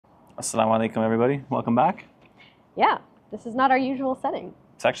Assalamu alaikum, everybody. Welcome back. Yeah, this is not our usual setting.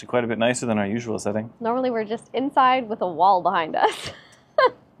 It's actually quite a bit nicer than our usual setting. Normally we're just inside with a wall behind us.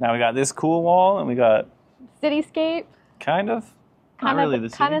 Now we got this cool wall, and we got Cityscape. not really the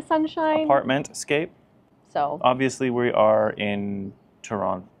city. Kind of sunshine. Apartment-scape. So obviously we are in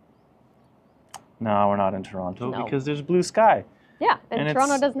Toronto. No, we're not in Toronto because there's blue sky. Yeah, and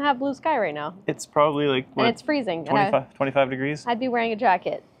Toronto doesn't have blue sky right now. It's probably like, what, and it's freezing. 25 degrees? I'd be wearing a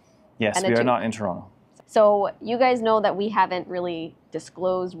jacket. Yes, we are not in Toronto. So you guys know that we haven't really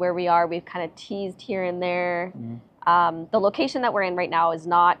disclosed where we are. We've kind of teased here and there. Mm-hmm. The location that we're in right now is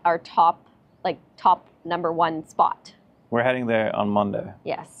not our top #1 spot. We're heading there on Monday.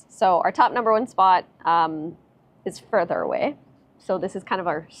 Yes. So our top #1 spot is further away. So this is kind of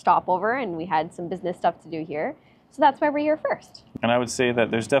our stopover, and we had some business stuff to do here. So that's why we're here first. And I would say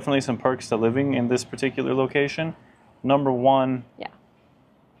that there's definitely some perks to living in this particular location. Number one,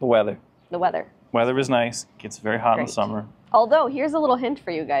 the weather. The weather. Weather is nice. It gets very hot in the summer. Although, here's a little hint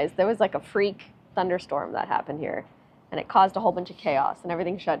for you guys. There was like a freak thunderstorm that happened here, and it caused a whole bunch of chaos, and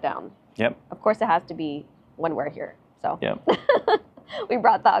everything shut down. Yep. Of course, it has to be when we're here. So yep. We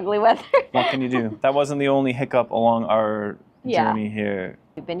brought the ugly weather. What can you do? That wasn't the only hiccup along our journey here.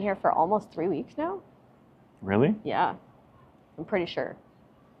 We've been here for almost 3 weeks now. Really? Yeah. I'm pretty sure.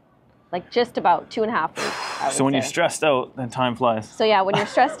 Like just about 2.5 weeks. So when you're stressed out, then time flies. So yeah, when you're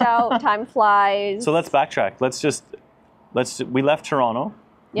stressed out, time flies. So let's backtrack. We left Toronto.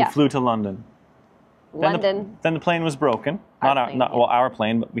 Yeah. We flew to London. London. Then the plane was broken. Our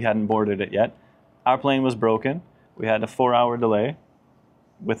plane, but we hadn't boarded it yet. Our plane was broken. We had a 4-hour delay.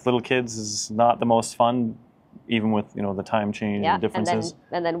 With little kids is not the most fun, even with the time change and differences.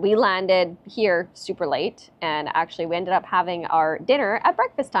 And then we landed here super late, and actually we ended up having our dinner at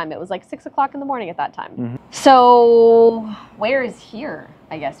breakfast time. It was like 6 o'clock in the morning at that time. Mm-hmm. So where is here,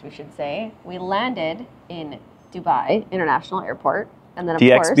 I guess we should say. We landed in Dubai International Airport, and then of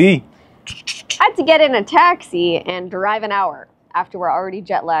DXB. course had to get in a taxi and drive an hour after we're already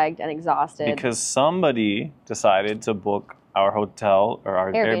jet lagged and exhausted. Because somebody decided to book our hotel or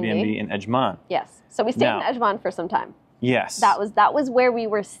our Airbnb in Ajman. Yes. So we stayed in Ajman for some time. Yes. That was where we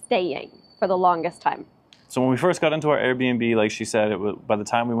were staying for the longest time. So when we first got into our Airbnb, like she said, by the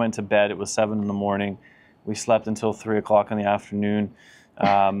time we went to bed, it was 7 in the morning. We slept until 3 o'clock in the afternoon.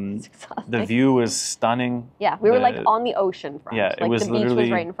 The view was stunning. Yeah, we were like on the ocean front. Yeah, it was the literally,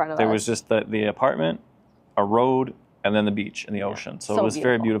 beach was right in front of us. There was just the apartment, a road, and then the beach and the ocean. So it was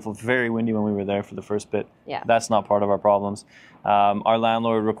very beautiful, very windy when we were there for the first bit. Yeah. That's not part of our problems. Our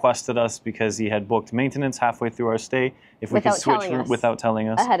landlord requested us, because he had booked maintenance halfway through our stay, if we could switch without telling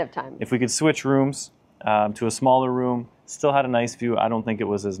us ahead of time. If we could switch rooms to a smaller room, still had a nice view. I don't think it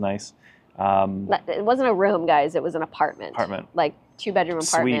was as nice. It wasn't a room, guys. It was an apartment. Like 2-bedroom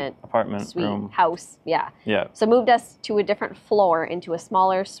apartment. Suite, room. House. Yeah. Yeah. So moved us to a different floor into a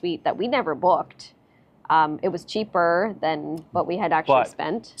smaller suite that we never booked. It was cheaper than what we had actually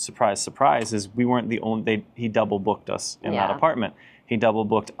spent. Surprise, surprise, is we weren't the only. He double booked us in that apartment. He double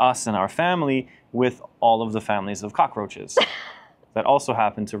booked us and our family with all of the families of cockroaches that also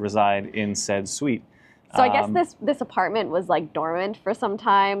happened to reside in said suite. So I guess this apartment was like dormant for some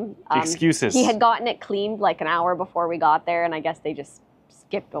time. Excuses. He had gotten it cleaned like an hour before we got there, and I guess they just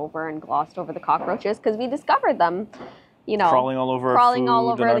skipped over and glossed over the cockroaches because we discovered them. Crawling all over our food all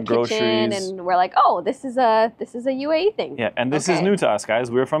over and our the groceries. kitchen, and we're like, oh, this is a UAE thing. Yeah, and this is new to us, guys.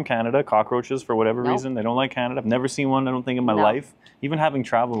 We're from Canada. Cockroaches, for whatever reason, they don't like Canada. I've never seen one, I don't think, in my life. Even having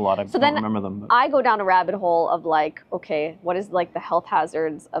traveled a lot, I don't remember them. But I go down a rabbit hole of like, okay, what is like the health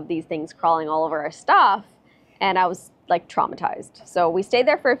hazards of these things crawling all over our stuff? And I was like traumatized. So we stayed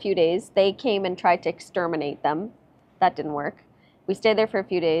there for a few days. They came and tried to exterminate them. That didn't work. We stayed there for a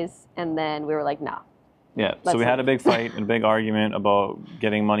few days, and then we were like, nah. Yeah, so we had a big fight and a big argument about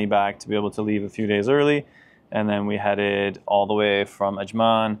getting money back to be able to leave a few days early. And then we headed all the way from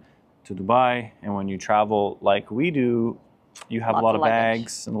Ajman to Dubai. And when you travel like we do, you have a lot of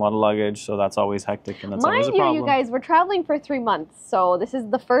bags and a lot of luggage. So that's always hectic, and that's always a problem. Mind you, guys, we're traveling for 3 months. So this is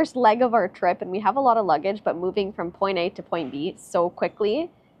the first leg of our trip, and we have a lot of luggage. But moving from point A to point B so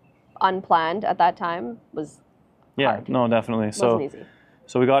quickly, unplanned at that time, was hard. No, definitely. It wasn't easy.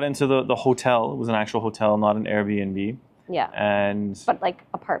 So we got into the hotel. It was an actual hotel, not an Airbnb. Yeah. But like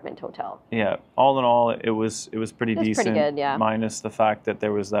apartment hotel. Yeah. All in all, it was pretty decent. Pretty good, yeah. Minus the fact that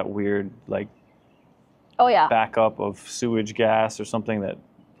there was that weird backup of sewage gas or something that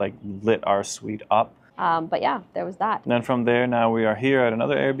like lit our suite up. But yeah, there was that. And then from there, now we are here at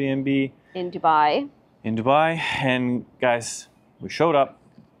another Airbnb. In Dubai. And guys, we showed up.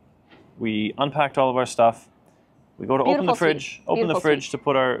 We unpacked all of our stuff. We go to open the Beautiful fridge, suite. open the Beautiful fridge suite. to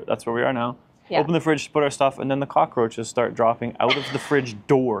put our, that's where we are now. Yeah. Open the fridge to put our stuff, and then the cockroaches start dropping out of the fridge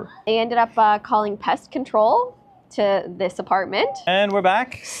door. They ended up calling pest control to this apartment. And we're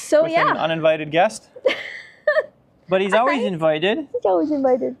back So with yeah. an uninvited guest. But he's always invited. He's always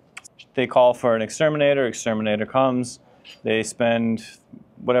invited. They call for an exterminator. Exterminator comes. They spend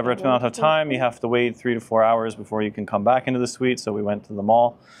whatever amount of time. You have to wait 3 to 4 hours before you can come back into the suite. So we went to the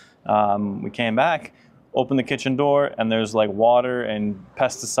mall. We came back, opened the kitchen door, and there's like water and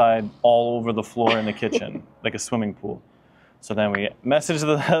pesticide all over the floor in the kitchen, like a swimming pool. So then we messaged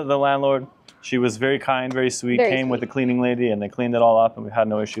the landlord. She was very kind, very sweet, came with the cleaning lady, and they cleaned it all up, and we've had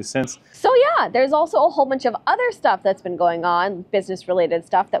no issues since. So yeah, there's also a whole bunch of other stuff that's been going on, business-related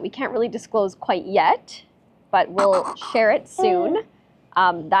stuff that we can't really disclose quite yet, but we'll share it soon.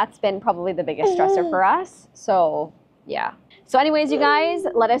 That's been probably the biggest stressor for us. So yeah. So anyways, you guys,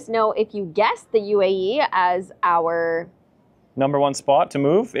 let us know if you guessed the UAE as our #1 spot to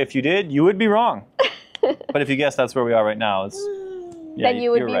move. If you did, you would be wrong. But if you guessed that's where we are right now, then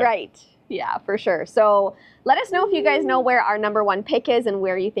you would be right. Yeah, for sure. So let us know if you guys know where our #1 pick is and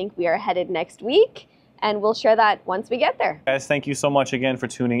where you think we are headed next week. And we'll share that once we get there. Guys, thank you so much again for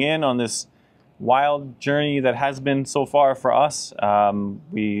tuning in on this wild journey that has been so far for us.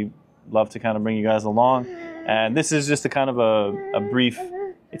 We love to kind of bring you guys along. And this is just a kind of a brief,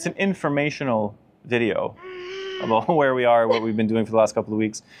 it's an informational video about where we are, what we've been doing for the last couple of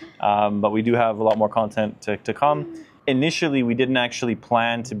weeks. But we do have a lot more content to come. Initially, we didn't actually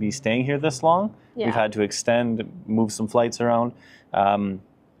plan to be staying here this long. Yeah. We've had to extend, move some flights around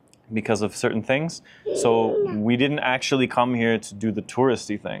because of certain things. So we didn't actually come here to do the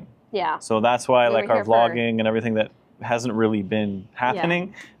touristy thing. Yeah. So that's why We like were our here for- vlogging and everything that hasn't really been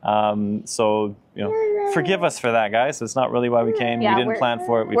happening. So, you know, forgive us for that, guys. It's not really why we came. Yeah, we didn't plan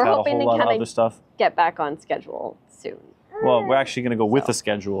for it. We've we're had a hoping whole to lot of kinda other stuff. Get back on schedule soon. Well, we're actually going to go with the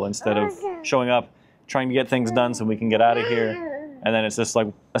schedule instead of showing up, trying to get things done so we can get out of here. And then it's just like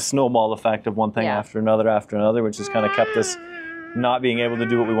a snowball effect of one thing after another, which has kind of kept us not being able to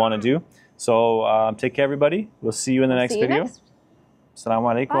do what we want to do. So take care, everybody. We'll see you in the next video.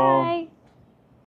 Assalamu alaikum. Bye.